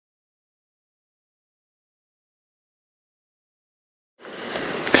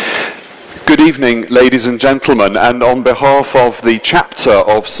Good evening, ladies and gentlemen, and on behalf of the chapter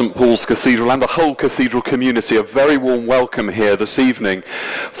of St Paul's Cathedral and the whole cathedral community, a very warm welcome here this evening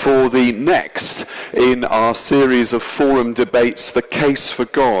for the next in our series of forum debates, The Case for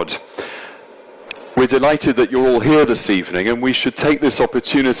God. We're delighted that you're all here this evening, and we should take this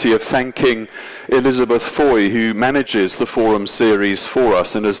opportunity of thanking Elizabeth Foy, who manages the forum series for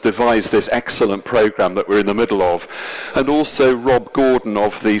us and has devised this excellent programme that we're in the middle of, and also Rob Gordon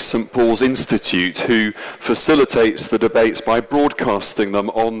of the St Paul's Institute, who facilitates the debates by broadcasting them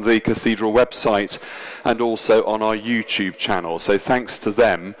on the cathedral website and also on our YouTube channel. So thanks to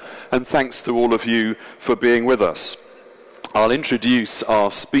them, and thanks to all of you for being with us. I'll introduce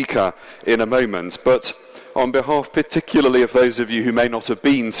our speaker in a moment, but on behalf particularly of those of you who may not have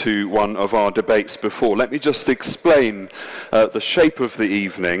been to one of our debates before, let me just explain the shape of the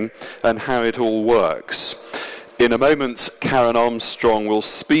evening and how it all works. In a moment, Karen Armstrong will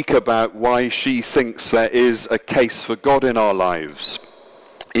speak about why she thinks there is a case for God in our lives.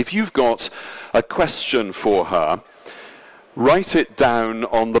 If you've got a question for her, write it down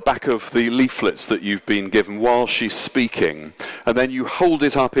on the back of the leaflets that you've been given while she's speaking, and then you hold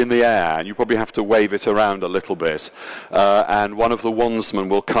it up in the air, and you probably have to wave it around a little bit, and one of the wandsmen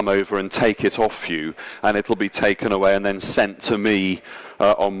will come over and take it off you, and it'll be taken away and then sent to me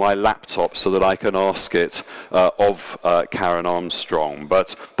on my laptop so that I can ask it of Karen Armstrong.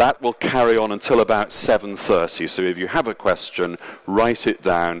 But that will carry on until about 7:30. So if you have a question, write it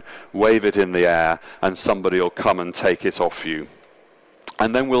down, wave it in the air, and somebody will come and take it off you.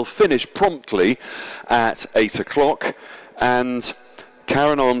 And then we'll finish promptly at 8 o'clock, and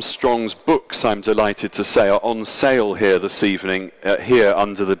Karen Armstrong's books, I'm delighted to say, are on sale here this evening, here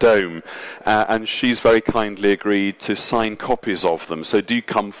under the dome, and she's very kindly agreed to sign copies of them, so do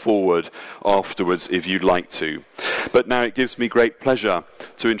come forward afterwards if you'd like to. But now it gives me great pleasure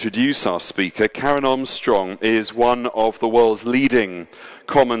to introduce our speaker. Karen Armstrong is one of the world's leading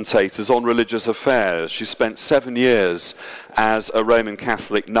commentators on religious affairs. She spent 7 years as a Roman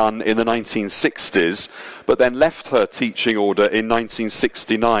Catholic nun in the 1960s, but then left her teaching order in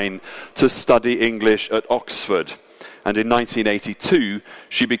 1969 to study English at Oxford. And in 1982,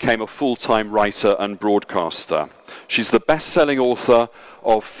 she became a full-time writer and broadcaster. She's the best-selling author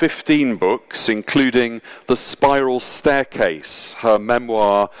of 15 books, including The Spiral Staircase, her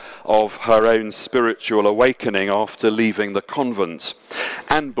memoir of her own spiritual awakening after leaving the convent,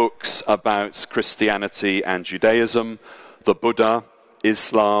 and books about Christianity and Judaism, the Buddha,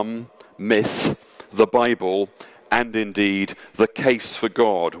 Islam, myth, the Bible, and indeed, The Case for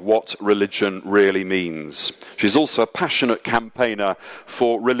God, What Religion Really Means. She's also a passionate campaigner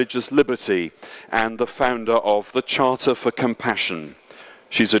for religious liberty and the founder of the Charter for Compassion.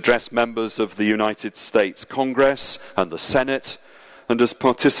 She's addressed members of the United States Congress and the Senate, and has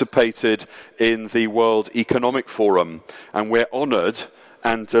participated in the World Economic Forum, and we're honoured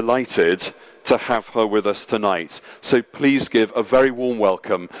and delighted to have her with us tonight. So please give a very warm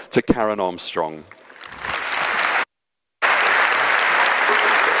welcome to Karen Armstrong.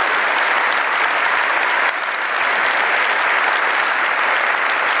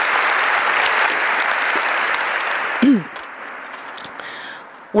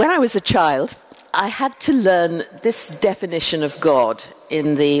 When I was a child, I had to learn this definition of God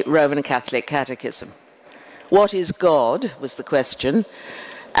in the Roman Catholic Catechism. What is God, was the question,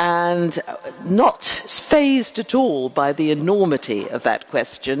 and not fazed at all by the enormity of that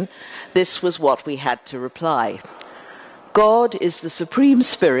question, this was what we had to reply. God is the Supreme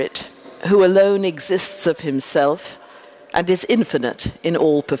Spirit who alone exists of himself and is infinite in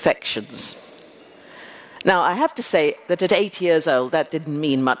all perfections. Now, I have to say that at 8 years old, that didn't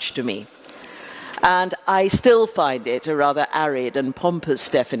mean much to me. And I still find it a rather arid and pompous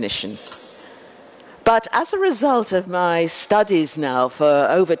definition. But as a result of my studies now for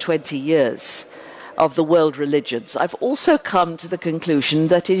over 20 years of the world religions, I've also come to the conclusion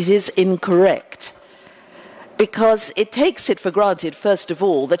that it is incorrect. Because it takes it for granted, first of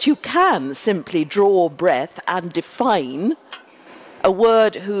all, that you can simply draw breath and define a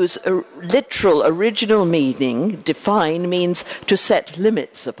word whose literal original meaning, define, means to set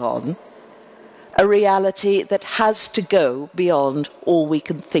limits upon, a reality that has to go beyond all we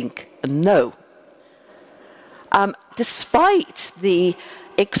can think and know. Despite the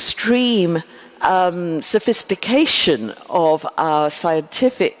extreme sophistication of our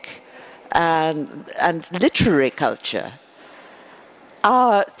scientific and literary culture,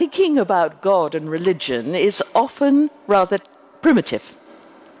 our thinking about God and religion is often rather primitive,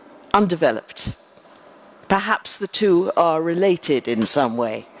 undeveloped. Perhaps the two are related in some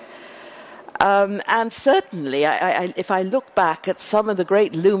way. And certainly, if I look back at some of the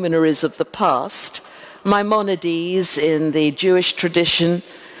great luminaries of the past, Maimonides in the Jewish tradition,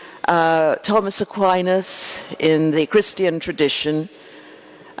 Thomas Aquinas in the Christian tradition,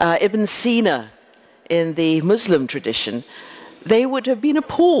 Ibn Sina in the Muslim tradition, they would have been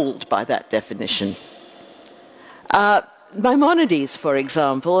appalled by that definition. Maimonides, for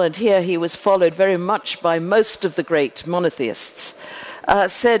example, and here he was followed very much by most of the great monotheists,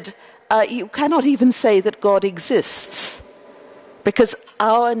 said, you cannot even say that God exists, because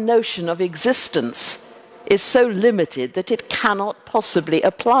our notion of existence is so limited that it cannot possibly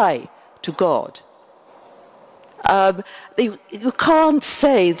apply to God. You can't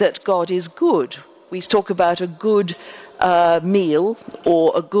say that God is good. We talk about a good meal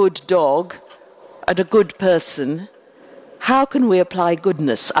or a good dog and a good person. How can we apply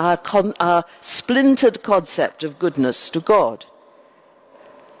goodness, our splintered concept of goodness, to God?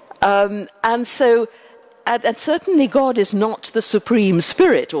 And certainly God is not the supreme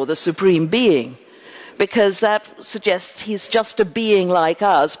spirit or the supreme being, because that suggests he's just a being like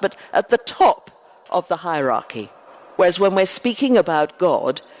us, but at the top of the hierarchy. Whereas when we're speaking about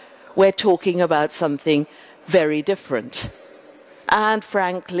God, we're talking about something very different. And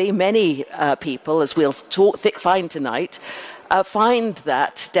frankly, many people, as we'll find tonight, find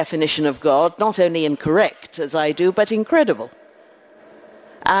that definition of God not only incorrect, as I do, but incredible.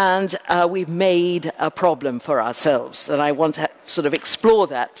 And we've made a problem for ourselves, and I want to sort of explore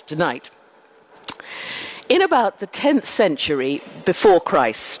that tonight. In about the 10th century before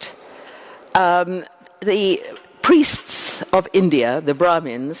Christ, the priests of India, the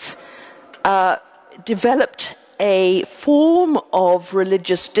Brahmins, developed a form of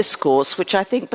religious discourse which I think